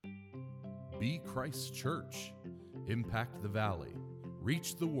Be Christ's church, impact the valley,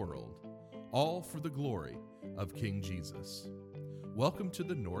 reach the world, all for the glory of King Jesus. Welcome to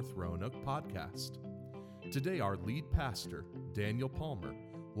the North Roanoke Podcast. Today our lead pastor, Daniel Palmer,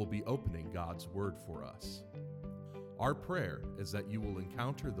 will be opening God's Word for us. Our prayer is that you will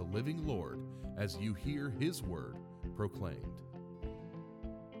encounter the living Lord as you hear His Word proclaimed.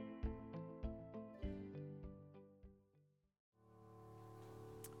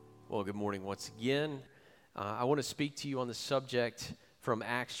 Well, good morning once again. I want to speak to you on the subject from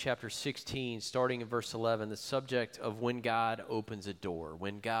Acts chapter 16, starting in verse 11, the subject of when God opens a door.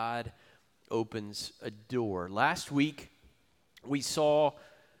 When God opens a door. Last week, we saw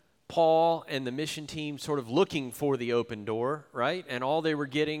Paul and the mission team sort of looking for the open door, right? And all they were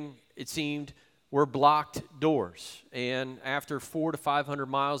getting, it seemed, were blocked doors. And after 400 to 500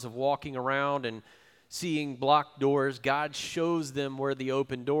 miles of walking around and seeing blocked doors, God shows them where the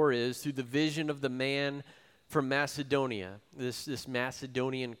open door is through the vision of the man from Macedonia, this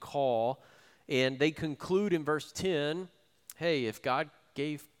Macedonian call. And they conclude in verse 10, hey, if God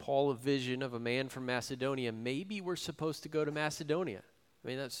gave Paul a vision of a man from Macedonia, maybe we're supposed to go to Macedonia. I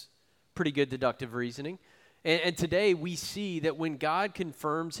mean, that's pretty good deductive reasoning. And today we see that when God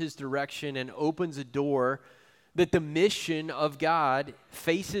confirms his direction and opens a door, that the mission of God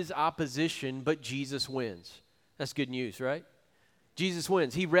faces opposition, but Jesus wins. That's good news, right? Jesus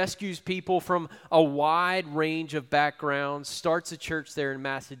wins. He rescues people from a wide range of backgrounds, starts a church there in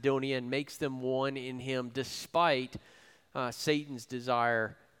Macedonia, and makes them one in him, despite Satan's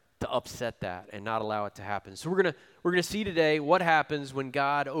desire to upset that and not allow it to happen. So we're gonna see today what happens when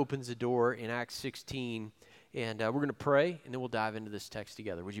God opens a door in Acts 16, and we're going to pray, and then we'll dive into this text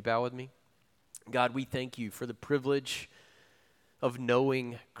together. Would you bow with me? God, we thank you for the privilege of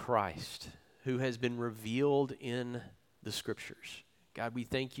knowing Christ, who has been revealed in the Scriptures. God, we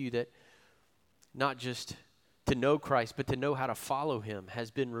thank you that not just to know Christ, but to know how to follow him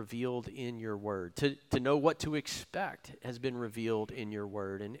has been revealed in your word. To know what to expect has been revealed in your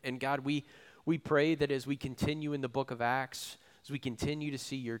word. And God, we pray that as we continue in the book of Acts, as we continue to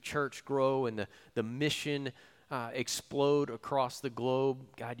see your church grow and the mission explode across the globe,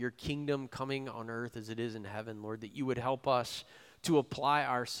 God, your kingdom coming on earth as it is in heaven, Lord, that you would help us to apply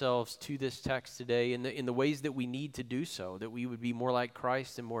ourselves to this text today in the ways that we need to do so, that we would be more like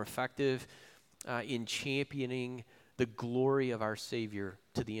Christ and more effective in championing the glory of our Savior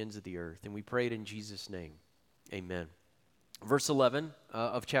to the ends of the earth. And we pray it in Jesus' name. Amen. Verse 11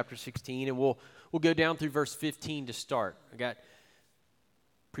 of chapter 16, and we'll go down through verse 15 to start. I got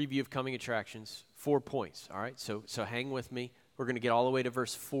preview of coming attractions, 4 points, all right? So hang with me. We're going to get all the way to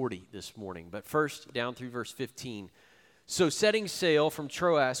verse 40 this morning. But first, down through verse 15. So setting sail from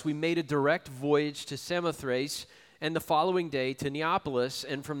Troas, we made a direct voyage to Samothrace, and the following day to Neapolis,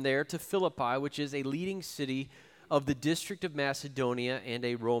 and from there to Philippi, which is a leading city of the district of Macedonia and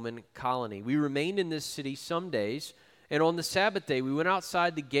a Roman colony. We remained in this city some days, and on the Sabbath day we went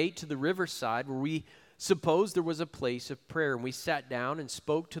outside the gate to the riverside, where we supposed there was a place of prayer, and we sat down and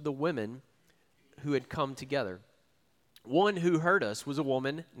spoke to the women who had come together. One who heard us was a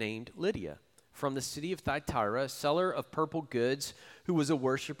woman named Lydia from the city of Thyatira, a seller of purple goods, who was a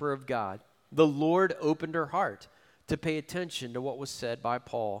worshiper of God. The Lord opened her heart to pay attention to what was said by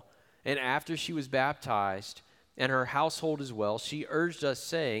Paul, and after she was baptized, and her household as well, she urged us,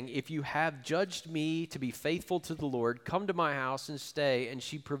 saying, if you have judged me to be faithful to the Lord, come to my house and stay. And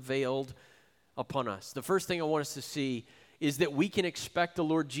she prevailed upon us. The first thing I want us to see is that we can expect the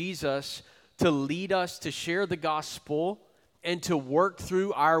Lord Jesus to lead us to share the gospel and to work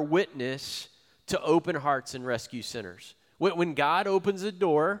through our witness to open hearts and rescue sinners. When God opens a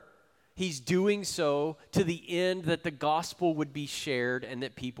door, he's doing so to the end that the gospel would be shared and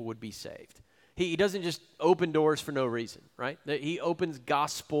that people would be saved. He doesn't just open doors for no reason, right? He opens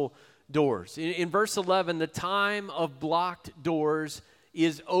gospel doors. In verse 11, the time of blocked doors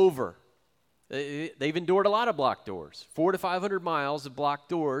is over. They've endured a lot of blocked doors, 400 to 500 miles of blocked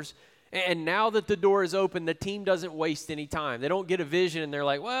doors. And now that the door is open, the team doesn't waste any time. They don't get a vision and they're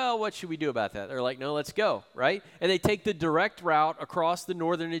like, well, what should we do about that? They're like, no, let's go, right? And they take the direct route across the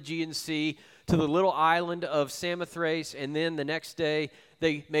northern Aegean Sea to the little island of Samothrace, and then the next day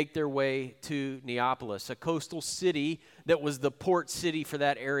they make their way to Neapolis, a coastal city that was the port city for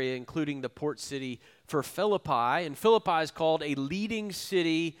that area, including the port city for Philippi. And Philippi is called a leading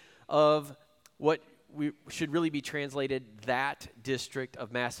city of what we should really be translated that district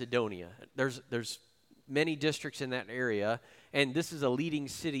of Macedonia. There's many districts in that area, and this is a leading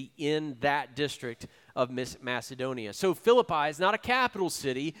city in that district of Macedonia. So Philippi is not a capital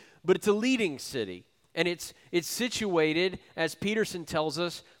city, but it's a leading city. And it's situated, as Peterson tells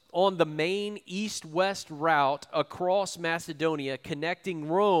us, on the main east-west route across Macedonia, connecting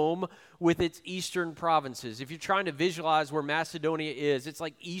Rome with its eastern provinces. If you're trying to visualize where Macedonia is, it's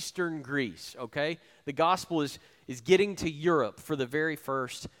like eastern Greece, okay? The gospel is getting to Europe for the very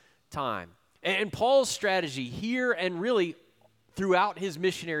first time. And Paul's strategy here and really throughout his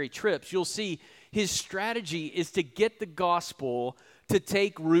missionary trips, you'll see his strategy is to get the gospel to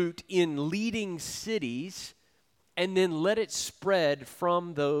take root in leading cities and then let it spread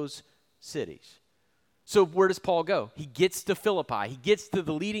from those cities. So where does Paul go? He gets to Philippi. He gets to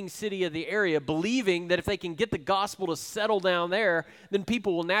the leading city of the area, believing that if they can get the gospel to settle down there, then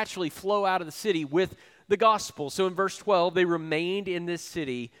people will naturally flow out of the city with the gospel. So in verse 12, they remained in this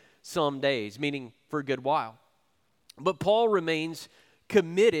city some days, meaning for a good while. But Paul remains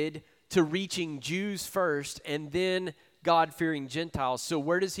committed to reaching Jews first and then God-fearing Gentiles. So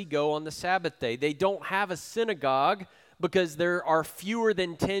where does he go on the Sabbath day? They don't have a synagogue because there are fewer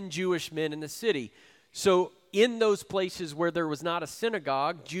than 10 Jewish men in the city. So in those places where there was not a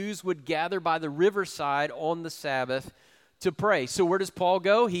synagogue, Jews would gather by the riverside on the Sabbath to pray. So where does Paul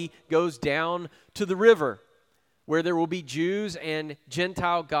go? He goes down to the river where there will be Jews and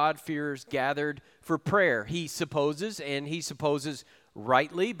Gentile God-fearers gathered for prayer. He supposes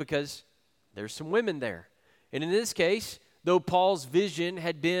rightly because there's some women there. And in this case, though Paul's vision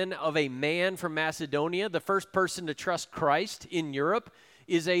had been of a man from Macedonia, the first person to trust Christ in Europe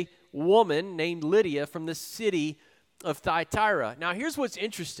is a woman named Lydia from the city of Thyatira. Now, here's what's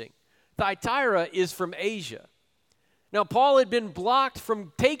interesting. Thyatira is from Asia. Now, Paul had been blocked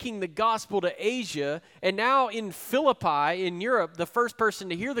from taking the gospel to Asia, and now in Philippi, in Europe, the first person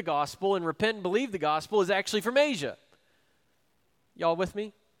to hear the gospel and repent and believe the gospel is actually from Asia. Y'all with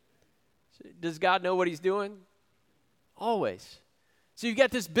me? Does God know what he's doing? Always. So you've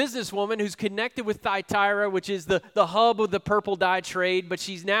got this businesswoman who's connected with Thyatira, which is the hub of the purple dye trade, but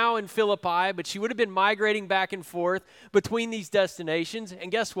she's now in Philippi, but she would have been migrating back and forth between these destinations.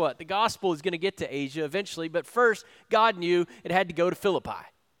 And guess what? The gospel is going to get to Asia eventually, but first, God knew it had to go to Philippi,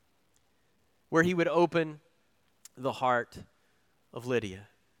 where he would open the heart of Lydia.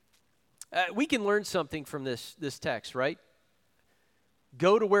 We can learn something from this text, right?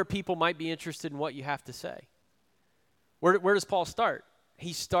 Go to where people might be interested in what you have to say. Where does Paul start?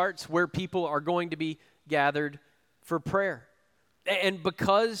 He starts where people are going to be gathered for prayer. And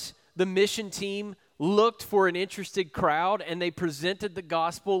because the mission team looked for an interested crowd and they presented the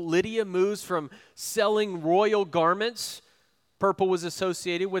gospel, Lydia moves from selling royal garments. Purple was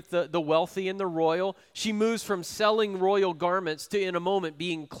associated with the wealthy and the royal. She moves from selling royal garments to, in a moment,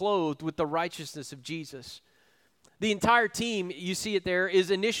 being clothed with the righteousness of Jesus. The entire team, you see it there,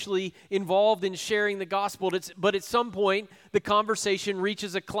 is initially involved in sharing the gospel, but at some point, the conversation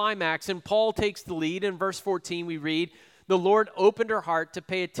reaches a climax, and Paul takes the lead. In verse 14, we read, "The Lord opened her heart to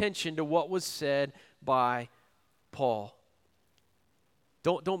pay attention to what was said by Paul."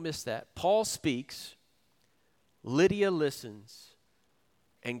 Don't miss that. Paul speaks, Lydia listens,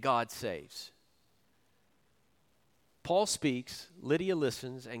 and God saves. Paul speaks, Lydia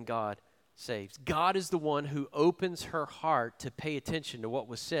listens, and God saves. God is the one who opens her heart to pay attention to what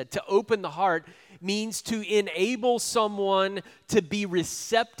was said. To open the heart means to enable someone to be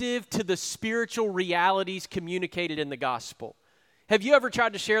receptive to the spiritual realities communicated in the gospel. Have you ever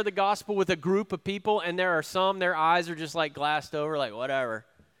tried to share the gospel with a group of people and there are some, their eyes are just like glassed over, like whatever.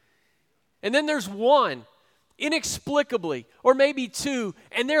 And then there's one, inexplicably, or maybe two,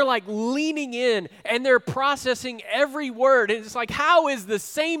 and they're like leaning in and they're processing every word. And it's like, how is the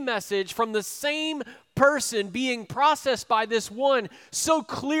same message from the same person being processed by this one so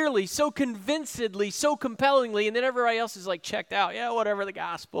clearly, so convincingly, so compellingly, and then everybody else is like checked out? Yeah, whatever, the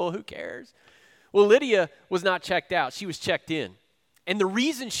gospel, who cares? Well, Lydia was not checked out. She was checked in. And the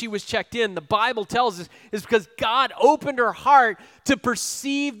reason she was checked in, the Bible tells us, is because God opened her heart to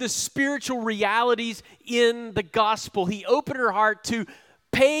perceive the spiritual realities in the gospel. He opened her heart to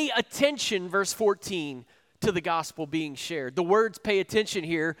pay attention, verse 14, to the gospel being shared. The words pay attention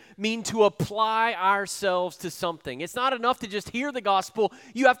here mean to apply ourselves to something. It's not enough to just hear the gospel.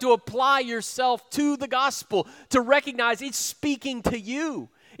 You have to apply yourself to the gospel to recognize it's speaking to you.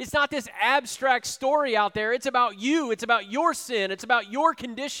 It's not this abstract story out there. It's about you. It's about your sin. It's about your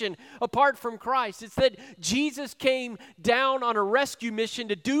condition apart from Christ. It's that Jesus came down on a rescue mission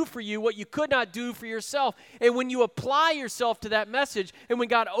to do for you what you could not do for yourself. And when you apply yourself to that message, and when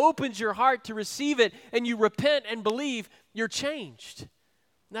God opens your heart to receive it, and you repent and believe, you're changed. And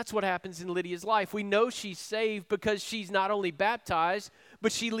that's what happens in Lydia's life. We know she's saved because she's not only baptized,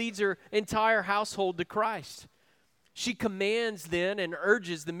 but she leads her entire household to Christ. She commands then and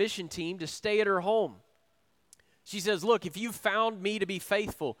urges the mission team to stay at her home. She says, look, if you found me to be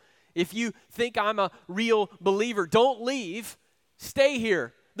faithful, if you think I'm a real believer, don't leave. Stay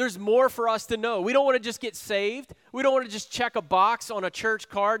here. There's more for us to know. We don't want to just get saved. We don't want to just check a box on a church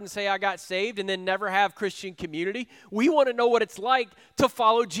card and say, I got saved, and then never have Christian community. We want to know what it's like to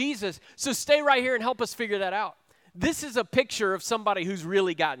follow Jesus. So stay right here and help us figure that out. This is a picture of somebody who's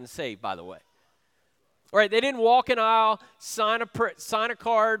really gotten saved, by the way. All right, they didn't walk an aisle, sign a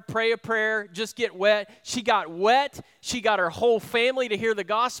card, pray a prayer, just get wet. She got wet. She got her whole family to hear the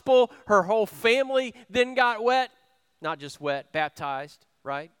gospel. Her whole family then got wet. Not just wet, baptized.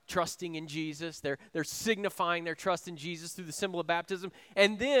 Right? Trusting in Jesus. They're signifying their trust in Jesus through the symbol of baptism.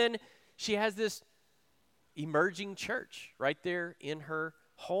 And then she has this emerging church right there in her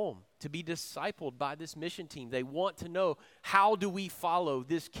home to be discipled by this mission team. They want to know, how do we follow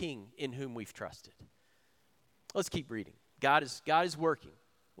this king in whom we've trusted? Let's keep reading. God is working.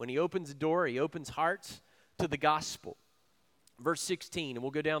 When he opens a door, he opens hearts to the gospel. Verse 16, and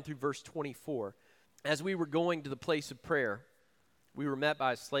we'll go down through verse 24. As we were going to the place of prayer, we were met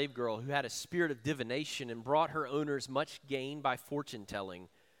by a slave girl who had a spirit of divination and brought her owners much gain by fortune-telling.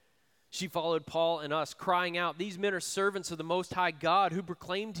 She followed Paul and us, crying out, these men are servants of the Most High God who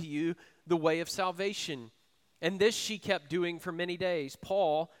proclaim to you the way of salvation. And this she kept doing for many days.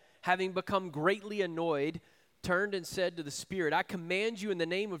 Paul, having become greatly annoyed, turned and said to the spirit, I command you in the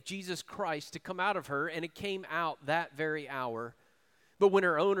name of Jesus Christ to come out of her. And it came out that very hour. But when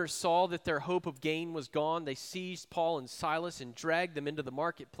her owners saw that their hope of gain was gone, they seized Paul and Silas and dragged them into the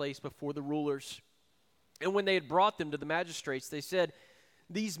marketplace before the rulers. And when they had brought them to the magistrates, they said,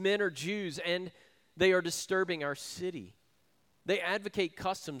 these men are Jews, and they are disturbing our city. They advocate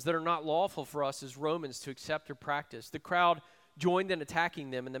customs that are not lawful for us as Romans to accept or practice. The crowd joined in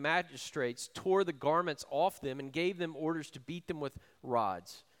attacking them, and the magistrates tore the garments off them and gave them orders to beat them with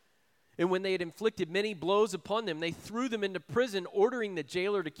rods. And when they had inflicted many blows upon them, they threw them into prison, ordering the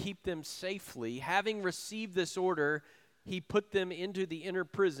jailer to keep them safely. Having received this order, he put them into the inner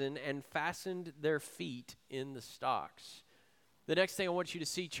prison and fastened their feet in the stocks. The next thing I want you to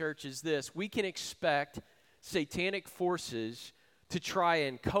see, church, is this. We can expect satanic forces to try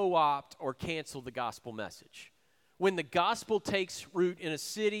and co-opt or cancel the gospel message. When the gospel takes root in a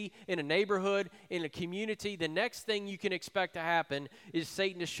city, in a neighborhood, in a community, the next thing you can expect to happen is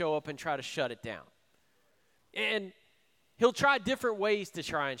Satan to show up and try to shut it down. And he'll try different ways to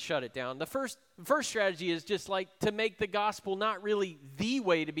try and shut it down. The first strategy is just like to make the gospel not really the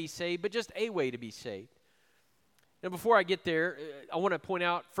way to be saved, but just a way to be saved. Now, before I get there, I want to point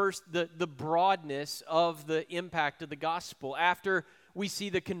out first the broadness of the impact of the gospel. After we see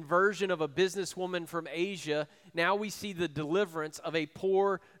the conversion of a businesswoman from Asia, now we see the deliverance of a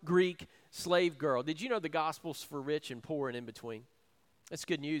poor Greek slave girl. Did you know the gospel's for rich and poor and in between? That's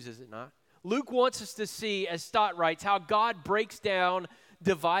good news, is it not? Luke wants us to see, as Stott writes, how God breaks down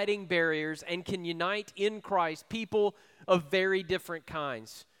dividing barriers and can unite in Christ people of very different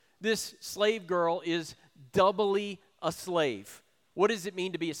kinds. This slave girl is doubly a slave. What does it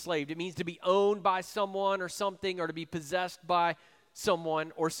mean to be a slave? It means to be owned by someone or something, or to be possessed by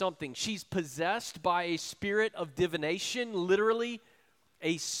someone or something. She's possessed by a spirit of divination, literally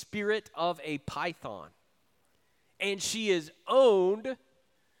a spirit of a python. And she is owned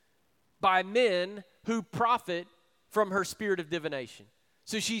by men who profit from her spirit of divination.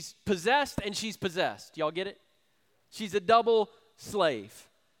 So she's possessed and she's possessed. Y'all get it? She's a double slave.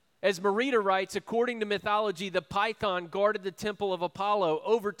 As Marita writes, according to mythology, the python guarded the temple of Apollo.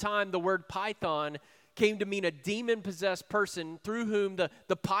 Over time, the word python came to mean a demon-possessed person through whom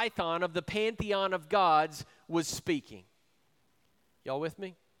the python of the pantheon of gods was speaking. Y'all with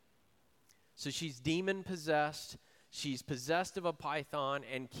me? So she's demon-possessed. She's possessed of a python,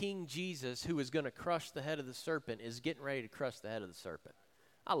 and King Jesus, who is going to crush the head of the serpent, is getting ready to crush the head of the serpent.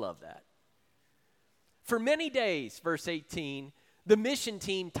 I love that. For many days, verse 18, the mission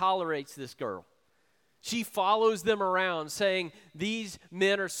team tolerates this girl. She follows them around saying, these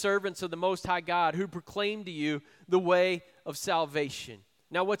men are servants of the Most High God who proclaim to you the way of salvation.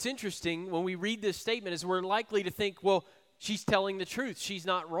 Now, what's interesting when we read this statement is we're likely to think, well, she's telling the truth. She's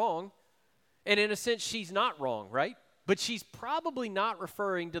not wrong. And in a sense, she's not wrong, right? But she's probably not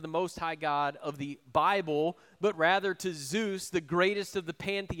referring to the Most High God of the Bible, but rather to Zeus, the greatest of the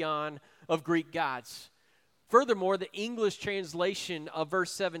pantheon of Greek gods. Furthermore, the English translation of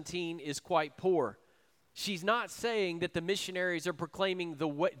verse 17 is quite poor. She's not saying that the missionaries are proclaiming the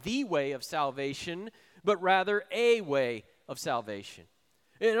way of salvation, but rather a way of salvation.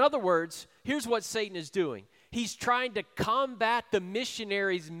 In other words, here's what Satan is doing. He's trying to combat the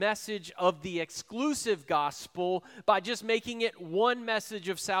missionaries' message of the exclusive gospel by just making it one message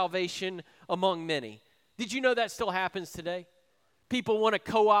of salvation among many. Did you know that still happens today? People want to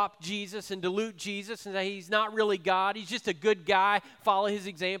co-opt Jesus and dilute Jesus and say he's not really God. He's just a good guy. Follow his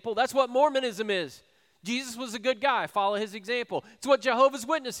example. That's what Mormonism is. Jesus was a good guy. Follow his example. It's what Jehovah's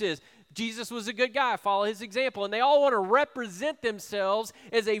Witness is. Jesus was a good guy. Follow his example. And they all want to represent themselves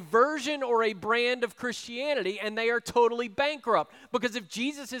as a version or a brand of Christianity, and they are totally bankrupt. Because if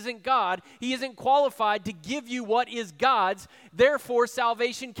Jesus isn't God, he isn't qualified to give you what is God's. Therefore,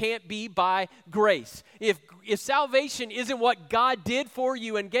 salvation can't be by grace. If salvation isn't what God did for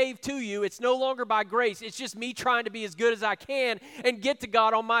you and gave to you, it's no longer by grace. It's just me trying to be as good as I can and get to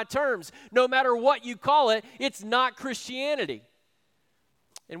God on my terms. No matter what you call it, it's not Christianity.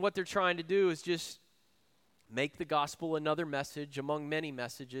 And what they're trying to do is just make the gospel another message among many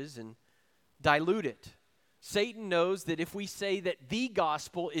messages and dilute it. Satan knows that if we say that the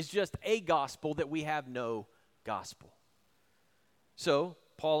gospel is just a gospel, that we have no gospel. So,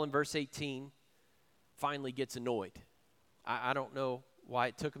 Paul in verse 18 finally gets annoyed. I don't know why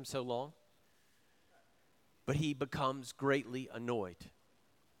it took him so long, but he becomes greatly annoyed.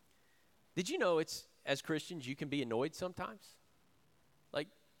 Did you know as Christians, you can be annoyed sometimes? Like,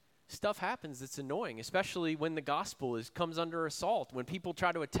 stuff happens that's annoying, especially when the gospel comes under assault, when people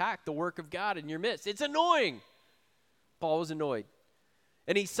try to attack the work of God in your midst. It's annoying. Paul was annoyed.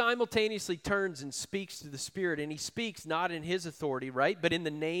 And he simultaneously turns and speaks to the Spirit, and he speaks not in his authority, right, but in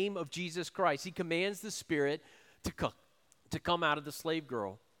the name of Jesus Christ. He commands the Spirit to come out of the slave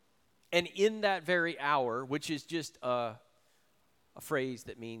girl. And in that very hour, which is just a phrase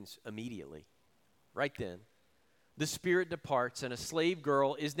that means immediately, right then, the spirit departs, and a slave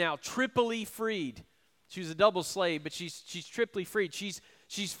girl is now triply freed. She was a double slave, but she's triply freed.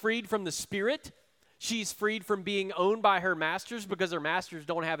 She's freed from the spirit. She's freed from being owned by her masters because her masters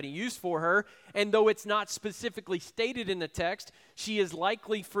don't have any use for her. And though it's not specifically stated in the text, she is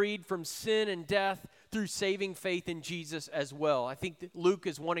likely freed from sin and death through saving faith in Jesus as well. I think that Luke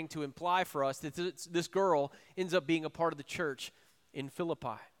is wanting to imply for us that this girl ends up being a part of the church in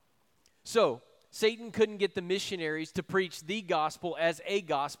Philippi. So, Satan couldn't get the missionaries to preach the gospel as a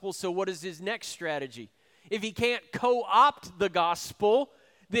gospel, so what is his next strategy? If he can't co-opt the gospel,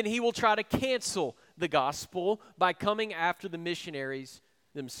 then he will try to cancel the gospel by coming after the missionaries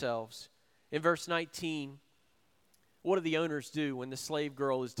themselves. In verse 19, what do the owners do when the slave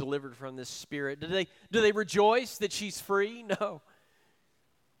girl is delivered from this spirit? Do they rejoice that she's free? No.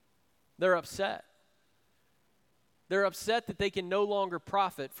 They're upset. They're upset that they can no longer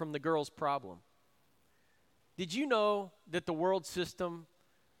profit from the girl's problem. Did you know that the world system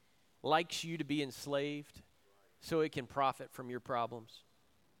likes you to be enslaved so it can profit from your problems?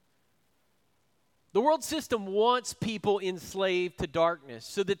 The world system wants people enslaved to darkness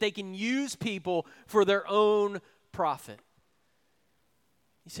so that they can use people for their own profit.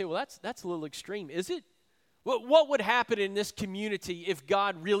 You say, well, that's a little extreme, is it? What would happen in this community if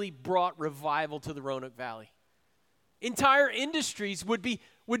God really brought revival to the Roanoke Valley? Entire industries would be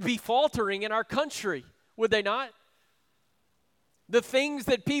faltering in our country. Would they not? The things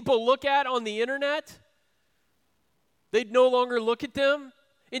that people look at on the internet, they'd no longer look at them.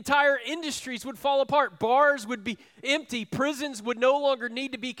 Entire industries would fall apart. Bars would be empty. Prisons would no longer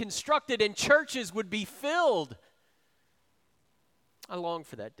need to be constructed, and churches would be filled. I long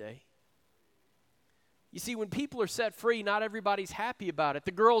for that day. You see, when people are set free, not everybody's happy about it.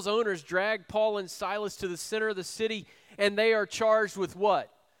 The girl's owners drag Paul and Silas to the center of the city, and they are charged with what?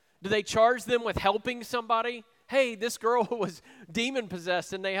 Do they charge them with helping somebody? Hey, this girl was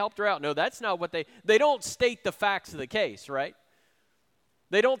demon-possessed and they helped her out. No, that's not what they don't state the facts of the case, right?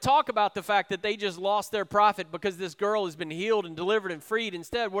 They don't talk about the fact that they just lost their profit because this girl has been healed and delivered and freed.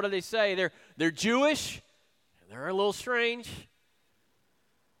 Instead, what do they say? They're Jewish, and they're a little strange.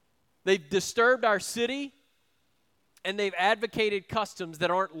 They've disturbed our city, and they've advocated customs that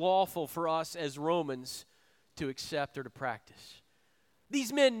aren't lawful for us as Romans to accept or to practice.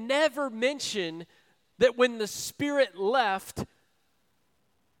 These men never mention that when the Spirit left,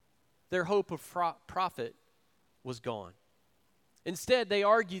 their hope of profit was gone. Instead, they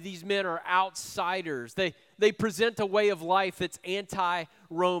argue these men are outsiders. They present a way of life that's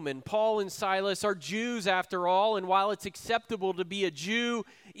anti-Roman. Paul and Silas are Jews after all, and while it's acceptable to be a Jew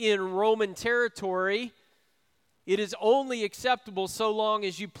in Roman territory, it is only acceptable so long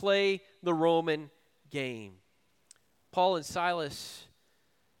as you play the Roman game. Paul and Silas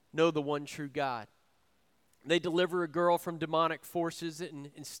know the one true God. They deliver a girl from demonic forces, and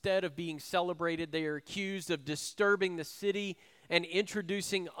instead of being celebrated, they are accused of disturbing the city and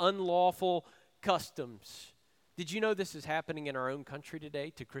introducing unlawful customs. Did you know this is happening in our own country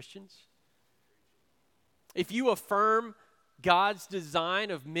today to Christians? If you affirm God's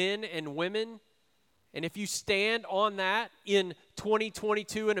design of men and women, And if you stand on that in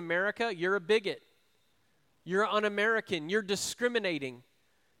 2022 in America, you're a bigot. You're un-American. You're discriminating.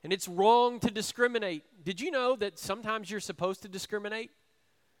 And it's wrong to discriminate. Did you know that sometimes you're supposed to discriminate?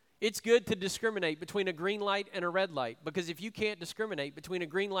 It's good to discriminate between a green light and a red light, because if you can't discriminate between a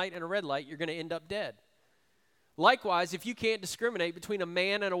green light and a red light, you're going to end up dead. Likewise, if you can't discriminate between a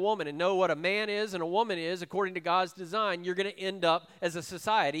man and a woman and know what a man is and a woman is according to God's design, you're going to end up as a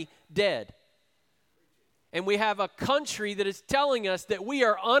society dead. And we have a country that is telling us that we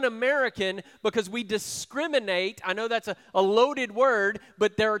are un-American because we discriminate. I know that's a loaded word,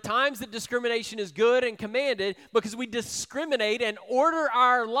 but there are times that discrimination is good and commanded because we discriminate and order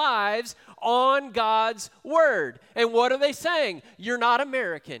our lives on God's word. And what are they saying? You're not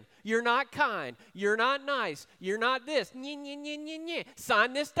American. You're not kind. You're not nice. You're not this.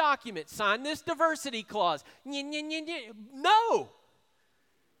 Sign this document. Sign this diversity clause. No.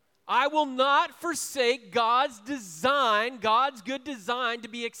 I will not forsake God's design, God's good design to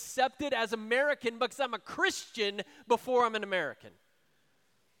be accepted as American because I'm a Christian before I'm an American.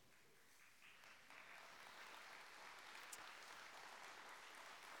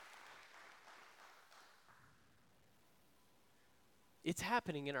 It's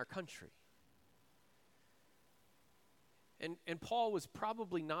happening in our country. And Paul was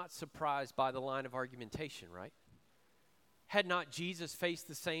probably not surprised by the line of argumentation, right? Had not Jesus faced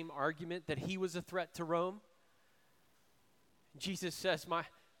the same argument that he was a threat to Rome? Jesus says, my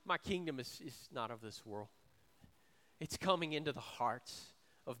kingdom is not of this world. It's coming into the hearts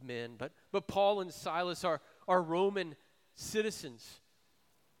of men. But Paul and Silas are Roman citizens.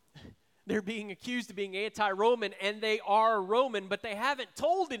 They're being accused of being anti-Roman, and they are Roman, but they haven't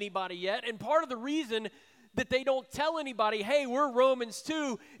told anybody yet. And part of the reason that they don't tell anybody, hey, we're Romans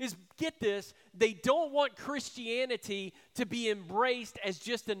too, is, get this, they don't want Christianity to be embraced as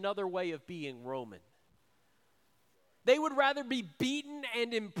just another way of being Roman. They would rather be beaten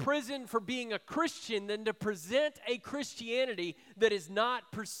and imprisoned for being a Christian than to present a Christianity that is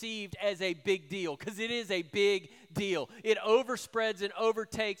not perceived as a big deal, because it is a big deal. It overspreads and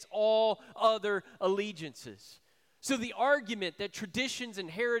overtakes all other allegiances. So the argument that traditions and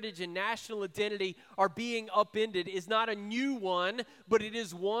heritage and national identity are being upended is not a new one, but it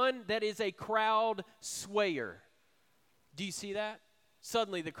is one that is a crowd swayer. Do you see that?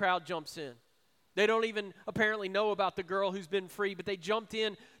 Suddenly the crowd jumps in. They don't even apparently know about the girl who's been free, but they jumped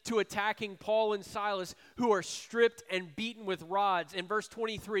in to attacking Paul and Silas, who are stripped and beaten with rods. In verse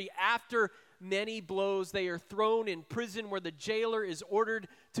 23, after many blows, they are thrown in prison where the jailer is ordered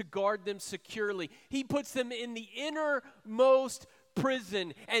to guard them securely. He puts them in the innermost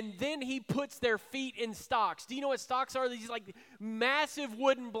prison, and then he puts their feet in stocks. Do you know what stocks are? These like massive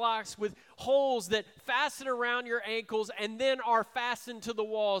wooden blocks with holes that fasten around your ankles and then are fastened to the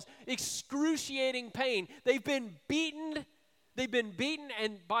walls. Excruciating pain. They've been beaten,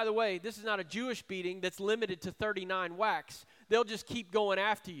 and by the way, this is not a Jewish beating that's limited to 39 whacks. They'll just keep going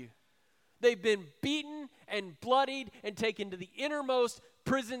after you. They've been beaten and bloodied and taken to the innermost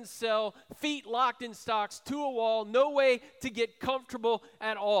prison cell, feet locked in stocks to a wall, no way to get comfortable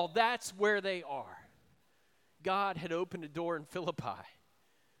at all. That's where they are. God had opened a door in Philippi,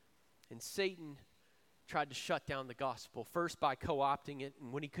 and Satan tried to shut down the gospel, first by co-opting it,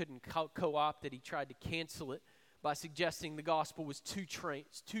 and when he couldn't co-opt it, he tried to cancel it by suggesting the gospel was too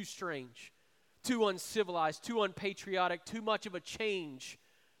strange, too uncivilized, too unpatriotic, too much of a change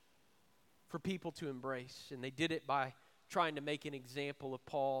for people to embrace. And they did it by trying to make an example of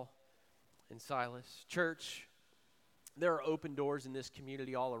Paul and Silas. Church, there are open doors in this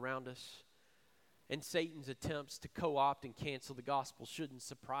community all around us. And Satan's attempts to co-opt and cancel the gospel shouldn't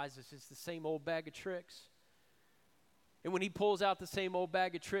surprise us. It's the same old bag of tricks. And when he pulls out the same old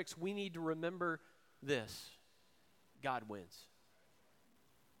bag of tricks, we need to remember this. God wins.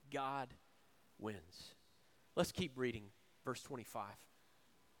 God wins. Let's keep reading verse 25.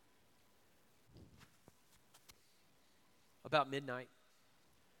 About midnight,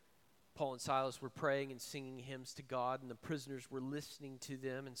 Paul and Silas were praying and singing hymns to God, and the prisoners were listening to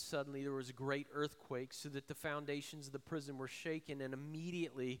them, and suddenly there was a great earthquake, so that the foundations of the prison were shaken, and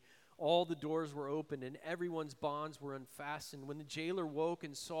immediately all the doors were opened, and everyone's bonds were unfastened. When the jailer woke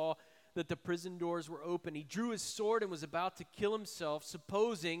and saw that the prison doors were open, he drew his sword and was about to kill himself,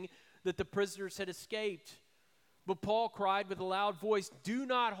 supposing that the prisoners had escaped. But Paul cried with a loud voice, "Do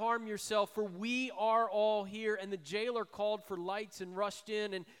not harm yourself, for we are all here." And the jailer called for lights and rushed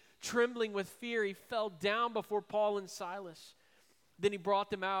in, and trembling with fear, he fell down before Paul and Silas. Then he brought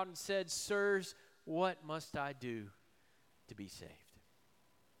them out and said, "Sirs, what must I do to be saved?"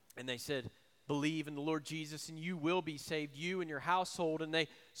 And they said, believe in the Lord Jesus and you will be saved, you and your household. And they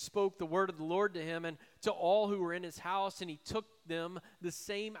spoke the word of the Lord to him and to all who were in his house. And he took them the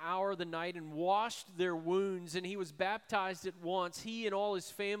same hour of the night and washed their wounds. And he was baptized at once, he and all his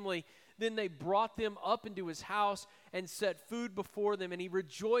family. Then they brought them up into his house and set food before them. And he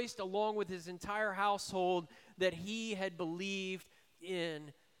rejoiced along with his entire household that he had believed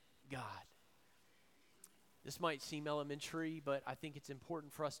in God. This might seem elementary, but I think it's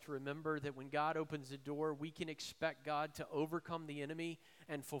important for us to remember that when God opens a door, we can expect God to overcome the enemy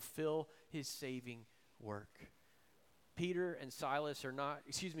and fulfill his saving work. Paul and Silas are not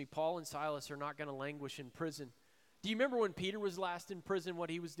going to languish in prison. Do you remember when Peter was last in prison,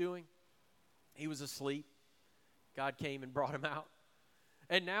 what he was doing? He was asleep. God came and brought him out.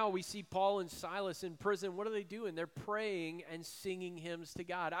 And now we see Paul and Silas in prison. What are they doing? They're praying and singing hymns to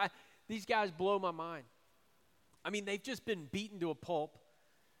God. These guys blow my mind. I mean, they've just been beaten to a pulp.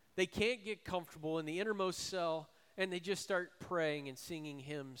 They can't get comfortable in the innermost cell, and they just start praying and singing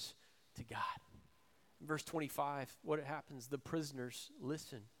hymns to God. In verse 25, what happens? The prisoners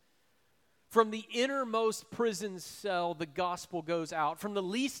listen. From the innermost prison cell, the gospel goes out. From the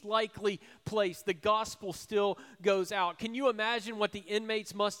least likely place, the gospel still goes out. Can you imagine what the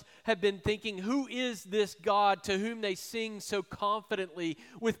inmates must have been thinking? Who is this God to whom they sing so confidently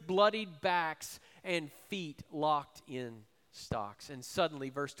with bloodied backs and feet locked in stocks? And suddenly,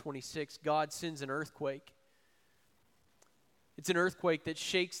 verse 26, God sends an earthquake. It's an earthquake that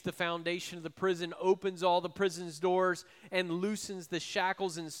shakes the foundation of the prison, opens all the prison's doors, and loosens the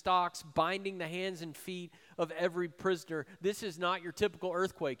shackles and stocks, binding the hands and feet of every prisoner. This is not your typical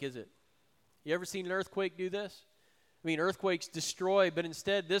earthquake, is it? You ever seen an earthquake do this? I mean, earthquakes destroy, but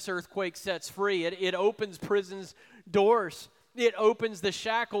instead this earthquake sets free. It opens prison's doors. It opens the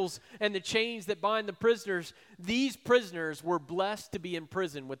shackles and the chains that bind the prisoners. These prisoners were blessed to be in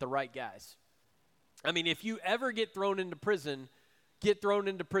prison with the right guys. I mean, if you ever get thrown into prison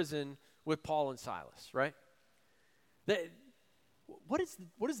with Paul and Silas, right? What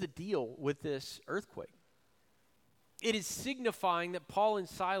is the deal with this earthquake? It is signifying that Paul and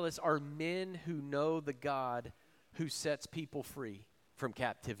Silas are men who know the God who sets people free from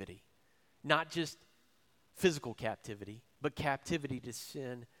captivity. Not just physical captivity, but captivity to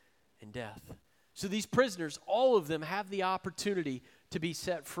sin and death. So these prisoners, all of them, have the opportunity to be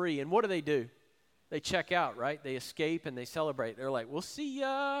set free. And what do? They check out, right? They escape and they celebrate. They're like, we'll see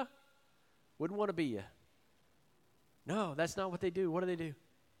ya. Wouldn't want to be ya. No, that's not what they do. What do?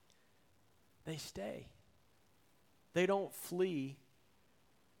 They stay. They don't flee.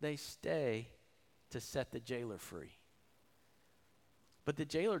 They stay to set the jailer free. But the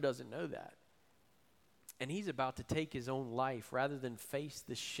jailer doesn't know that. And he's about to take his own life rather than face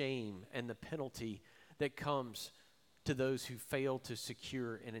the shame and the penalty that comes to those who fail to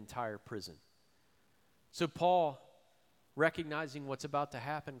secure an entire prison. So Paul, recognizing what's about to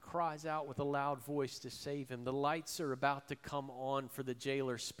happen, cries out with a loud voice to save him. The lights are about to come on for the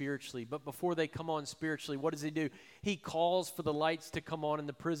jailer spiritually. But before they come on spiritually, what does he do? He calls for the lights to come on in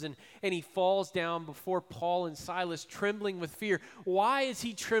the prison, and he falls down before Paul and Silas, trembling with fear. Why is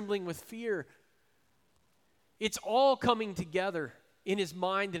he trembling with fear? It's all coming together in his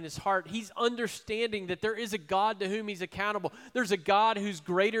mind and his heart. He's understanding that there is a God to whom he's accountable. There's a God who's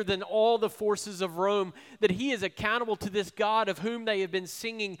greater than all the forces of Rome, that he is accountable to this God of whom they have been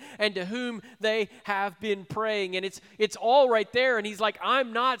singing and to whom they have been praying. And it's all right there. And he's like,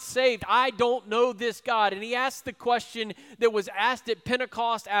 I'm not saved. I don't know this God. And he asks the question that was asked at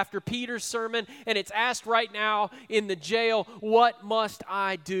Pentecost after Peter's sermon, and it's asked right now in the jail, what must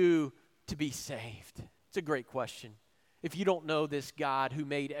I do to be saved? It's a great question. If you don't know this God who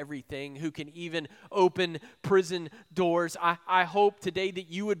made everything, who can even open prison doors, I hope today that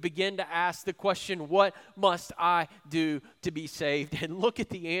you would begin to ask the question, what must I do to be saved? And look at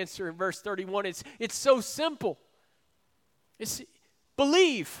the answer in verse 31. It's so simple. It's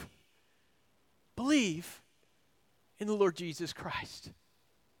believe. Believe in the Lord Jesus Christ.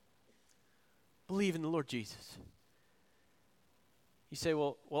 Believe in the Lord Jesus. You say,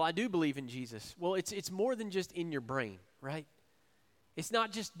 well, I do believe in Jesus. Well, it's more than just in your brain. Right? It's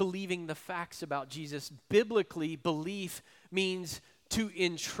not just believing the facts about Jesus. Biblically, belief means to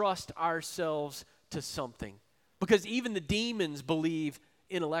entrust ourselves to something. Because even the demons believe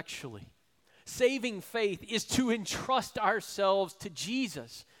intellectually. Saving faith is to entrust ourselves to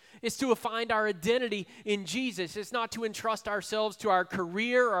Jesus. It's to find our identity in Jesus. It's not to entrust ourselves to our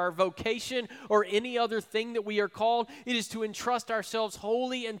career, our vocation, or any other thing that we are called. It is to entrust ourselves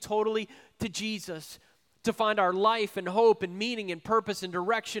wholly and totally to Jesus. to find our life and hope and meaning and purpose and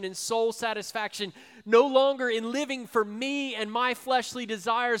direction and soul satisfaction, no longer in living for me and my fleshly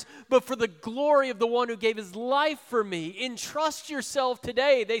desires, but for the glory of the one who gave his life for me. Entrust yourself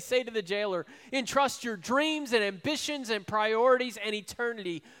today, they say to the jailer. Entrust your dreams and ambitions and priorities and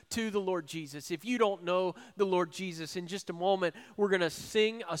eternity to the Lord Jesus. If you don't know the Lord Jesus, in just a moment, we're going to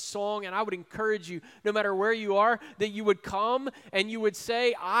sing a song, and I would encourage you, no matter where you are, that you would come and you would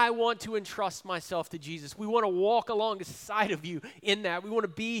say, I want to entrust myself to Jesus. We want to walk alongside of you in that. We want to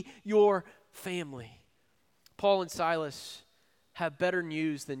be your family. Paul and Silas have better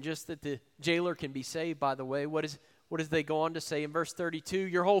news than just that the jailer can be saved, by the way. What does they go on to say in verse 32?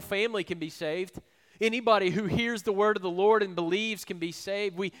 Your whole family can be saved. Anybody who hears the word of the Lord and believes can be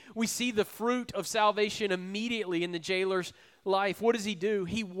saved. We see the fruit of salvation immediately in the jailer's life. What does he do?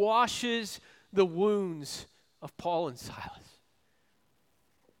 He washes the wounds of Paul and Silas.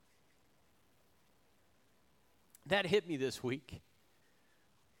 That hit me this week.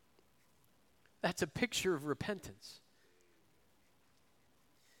 That's a picture of repentance.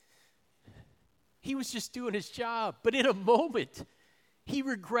 He was just doing his job, but in a moment, he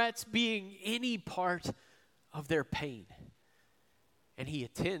regrets being any part of their pain, and he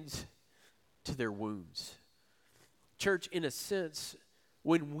attends to their wounds. Church, in a sense,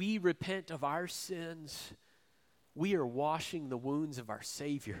 when we repent of our sins, we are washing the wounds of our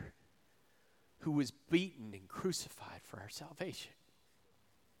Savior, who was beaten and crucified for our salvation.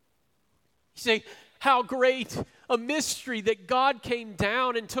 You say, how great a mystery that God came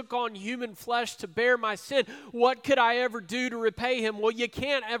down and took on human flesh to bear my sin. What could I ever do to repay him? Well, you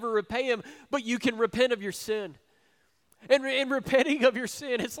can't ever repay him, but you can repent of your sin. And in repenting of your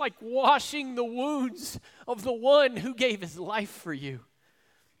sin, it's like washing the wounds of the one who gave his life for you.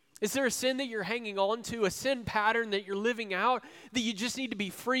 Is there a sin that you're hanging on to, a sin pattern that you're living out that you just need to be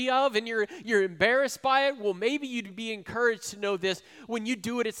free of and you're embarrassed by it? Well, maybe you'd be encouraged to know this. When you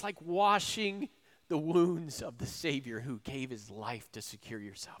do it, it's like washing the wounds of the Savior who gave his life to secure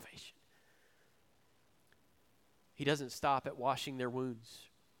your salvation. He doesn't stop at washing their wounds.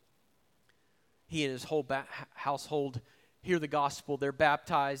 He and his whole household hear the gospel. They're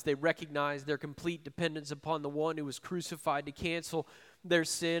baptized. They recognize their complete dependence upon the one who was crucified to cancel their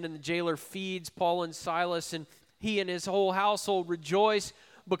sin. And the jailer feeds Paul and Silas, and he and his whole household rejoice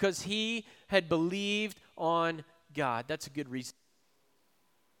because he had believed on God. That's a good reason.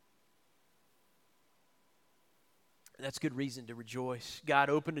 That's good reason to rejoice. God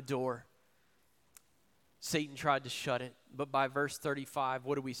opened a door. Satan tried to shut it. But by verse 35,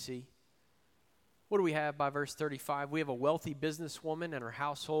 what do we see? What do we have by verse 35? We have a wealthy businesswoman in her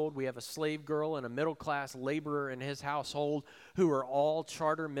household. We have a slave girl and a middle-class laborer in his household who are all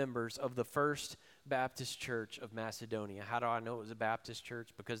charter members of the First Baptist Church of Macedonia. How do I know it was a Baptist church?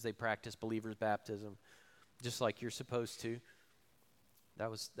 Because they practice believers' baptism, just like you're supposed to.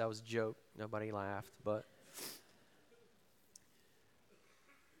 That was a joke. Nobody laughed, but...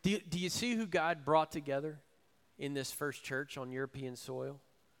 Do you see who God brought together in this first church on European soil?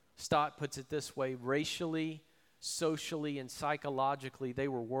 Stott puts it this way: racially, socially, and psychologically, they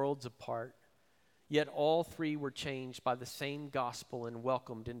were worlds apart. Yet all three were changed by the same gospel and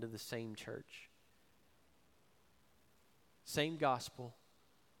welcomed into the same church. Same gospel,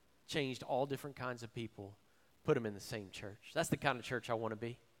 changed all different kinds of people, put them in the same church. That's the kind of church I want to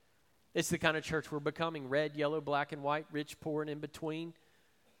be. It's the kind of church we're becoming: red, yellow, black, and white, rich, poor, and in between.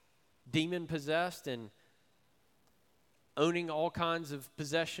 Demon-possessed and owning all kinds of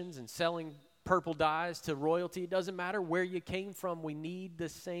possessions and selling purple dyes to royalty. It doesn't matter where you came from. We need the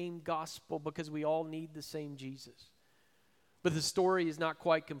same gospel because we all need the same Jesus. But the story is not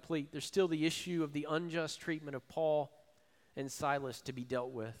quite complete. There's still the issue of the unjust treatment of Paul and Silas to be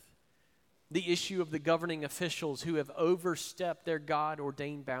dealt with. The issue of the governing officials who have overstepped their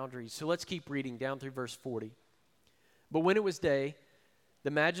God-ordained boundaries. So let's keep reading down through verse 40. But when it was day, the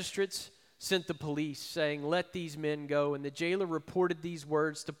magistrates sent the police, saying, "Let these men go." And the jailer reported these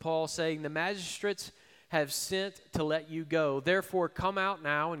words to Paul, saying, "The magistrates have sent to let you go. Therefore, come out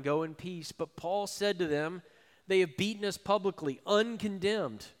now and go in peace." But Paul said to them, "They have beaten us publicly,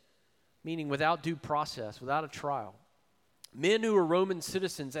 uncondemned," meaning without due process, without a trial. "Men who are Roman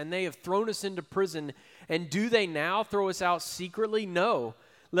citizens, and they have thrown us into prison. And do they now throw us out secretly? No.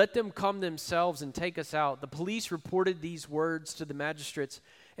 Let them come themselves and take us out." The police reported these words to the magistrates,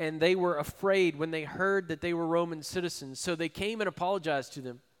 and they were afraid when they heard that they were Roman citizens. So they came and apologized to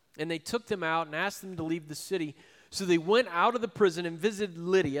them, and they took them out and asked them to leave the city. So they went out of the prison and visited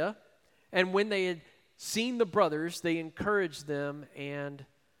Lydia, and when they had seen the brothers, they encouraged them and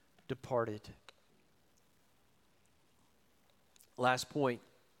departed. Last point.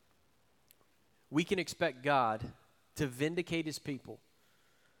 we can expect God to vindicate his people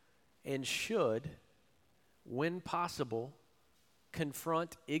and should, when possible,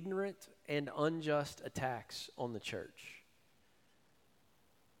 confront ignorant and unjust attacks on the church.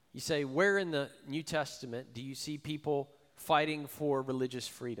 You say, where in the New Testament do you see people fighting for religious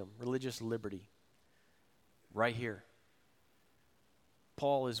freedom, religious liberty? Right here.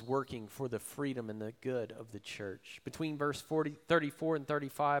 Paul is working for the freedom and the good of the church. Between verse 34 and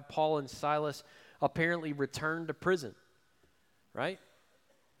 35, Paul and Silas apparently return to prison, right?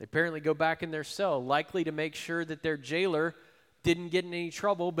 They apparently go back in their cell, likely to make sure that their jailer didn't get in any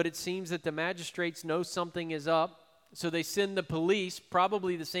trouble, but it seems that the magistrates know something is up, so they send the police,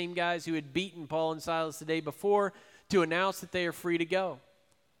 probably the same guys who had beaten Paul and Silas the day before, to announce that they are free to go.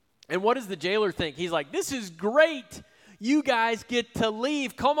 And what does the jailer think? He's like, this is great. You guys get to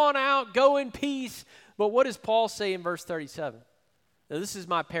leave. Come on out. Go in peace. But what does Paul say in verse 37? Now, this is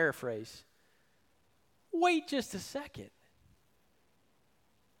my paraphrase. Wait just a second.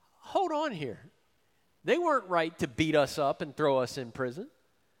 Hold on here. They weren't right to beat us up and throw us in prison.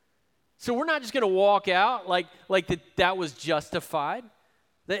 So we're not just going to walk out like that was justified.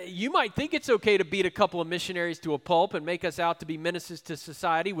 You might think it's okay to beat a couple of missionaries to a pulp and make us out to be menaces to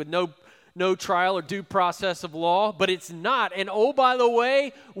society with no trial or due process of law, but it's not. And oh, by the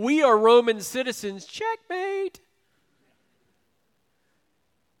way, we are Roman citizens. Checkmate.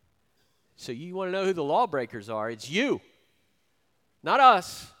 So you want to know who the lawbreakers are? It's you, not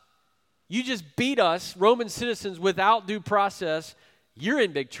us. You just beat us, Roman citizens, without due process. You're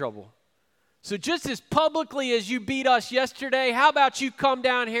in big trouble. So just as publicly as you beat us yesterday, how about you come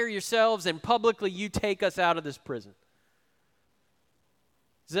down here yourselves and publicly you take us out of this prison?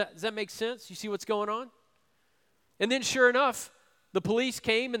 Does that make sense? You see what's going on? And then sure enough, the police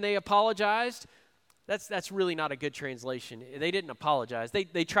came and they apologized. That's really not a good translation. They didn't apologize.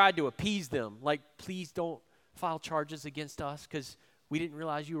 They tried to appease them, like, please don't file charges against us because we didn't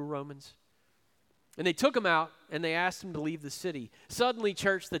realize you were Romans. And they took him out, and they asked him to leave the city. Suddenly,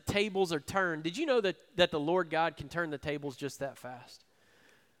 church, the tables are turned. Did you know that the Lord God can turn the tables just that fast?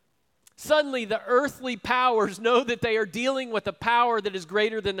 Suddenly, the earthly powers know that they are dealing with a power that is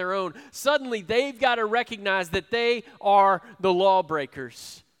greater than their own. Suddenly, they've got to recognize that they are the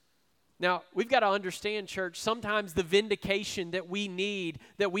lawbreakers. Now, we've got to understand, church, sometimes the vindication that we need,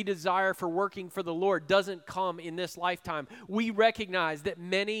 that we desire for working for the Lord doesn't come in this lifetime. We recognize that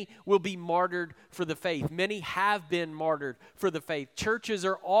many will be martyred for the faith. Many have been martyred for the faith. Churches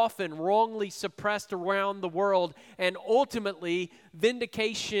are often wrongly suppressed around the world, and ultimately,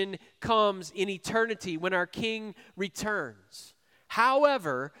 vindication comes in eternity when our King returns.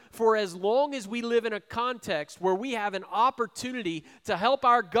 However, for as long as we live in a context where we have an opportunity to help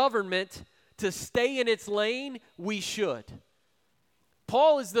our government to stay in its lane, we should.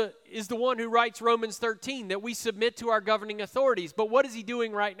 Paul is the one who writes Romans 13, that we submit to our governing authorities. But what is he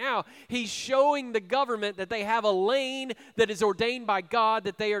doing right now? He's showing the government that they have a lane that is ordained by God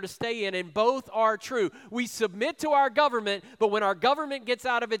that they are to stay in, and both are true. We submit to our government, but when our government gets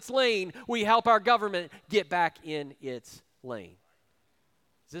out of its lane, we help our government get back in its lane.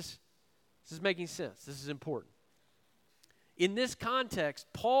 This is making sense. This is important. In this context,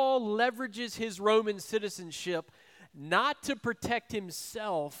 Paul leverages his Roman citizenship not to protect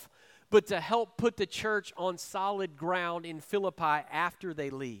himself, but to help put the church on solid ground in Philippi after they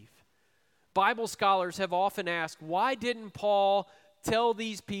leave. Bible scholars have often asked, why didn't Paul tell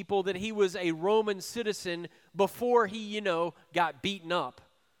these people that he was a Roman citizen before he, got beaten up?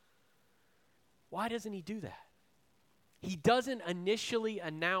 Why doesn't he do that? He doesn't initially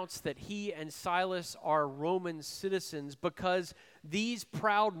announce that he and Silas are Roman citizens because these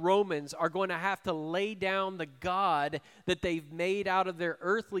proud Romans are going to have to lay down the God that they've made out of their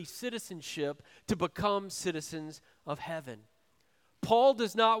earthly citizenship to become citizens of heaven. Paul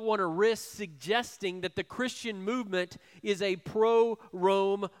does not want to risk suggesting that the Christian movement is a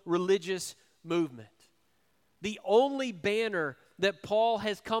pro-Rome religious movement. The only banner that Paul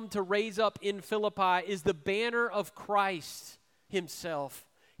has come to raise up in Philippi is the banner of Christ himself.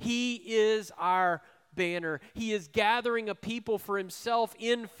 He is our banner. He is gathering a people for himself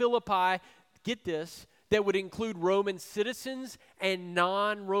in Philippi, get this, that would include Roman citizens and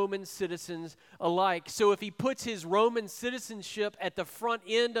non-Roman citizens alike. So if he puts his Roman citizenship at the front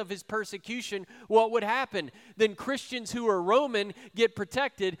end of his persecution, what would happen? Then Christians who are Roman get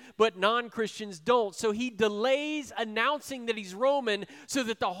protected, but non-Christians don't. So he delays announcing that he's Roman so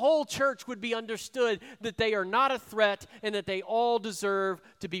that the whole church would be understood that they are not a threat and that they all deserve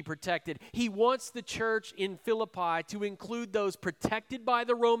to be protected. He wants the church in Philippi to include those protected by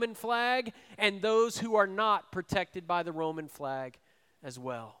the Roman flag and those who are not protected by the Roman flag as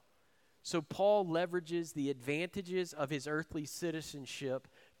well. So Paul leverages the advantages of his earthly citizenship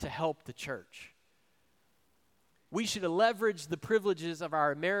to help the church. We should leverage the privileges of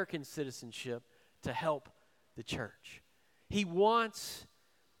our American citizenship to help the church. He wants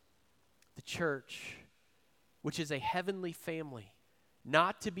the church, which is a heavenly family,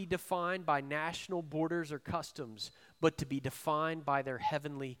 not to be defined by national borders or customs, but to be defined by their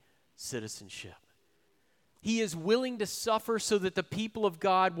heavenly citizenship. He is willing to suffer so that the people of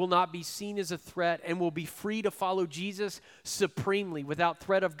God will not be seen as a threat and will be free to follow Jesus supremely without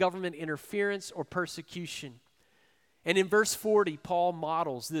threat of government interference or persecution. And in verse 40, Paul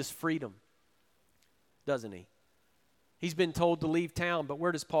models this freedom, doesn't he? He's been told to leave town, but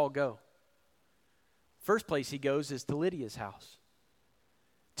where does Paul go? First place he goes is to Lydia's house,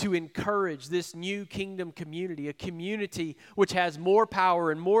 to encourage this new kingdom community, a community which has more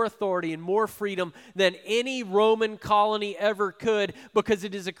power and more authority and more freedom than any Roman colony ever could, because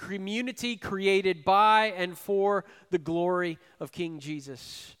it is a community created by and for the glory of King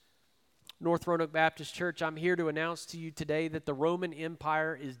Jesus. North Roanoke Baptist Church, I'm here to announce to you today that the Roman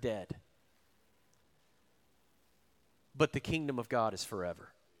Empire is dead, but the kingdom of God is forever.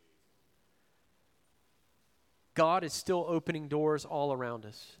 God is still opening doors all around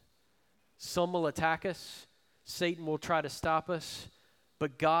us. Some will attack us. Satan will try to stop us.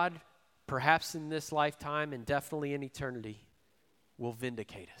 But God, perhaps in this lifetime and definitely in eternity, will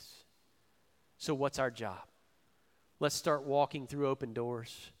vindicate us. So what's our job? Let's start walking through open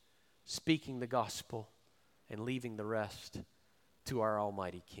doors, speaking the gospel, and leaving the rest to our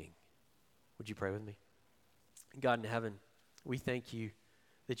almighty King. Would you pray with me? God in heaven, we thank you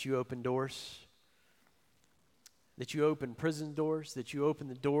that you open doors, that you open prison doors, that you open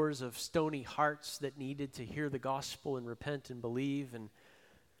the doors of stony hearts that needed to hear the gospel and repent and believe. And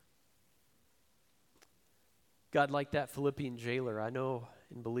God, like that Philippian jailer, I know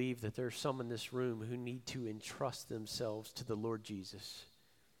and believe that there's some in this room who need to entrust themselves to the Lord Jesus.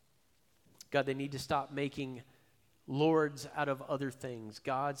 God, they need to stop making lords out of other things,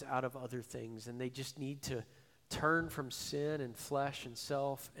 gods out of other things, and they just need to turn from sin and flesh and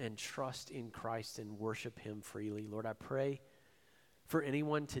self and trust in Christ and worship him freely. Lord, I pray for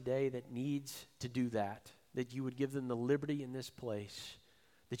anyone today that needs to do that you would give them the liberty in this place,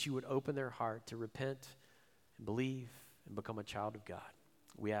 that you would open their heart to repent and believe and become a child of God.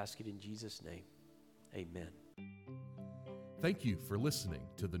 We ask it in Jesus' name. Amen. Thank you for listening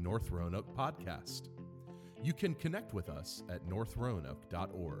to the North Roanoke Podcast. You can connect with us at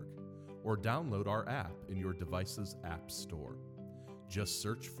northroanoke.org or download our app in your device's app store. Just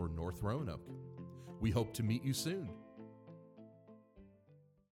search for North Roanoke. We hope to meet you soon.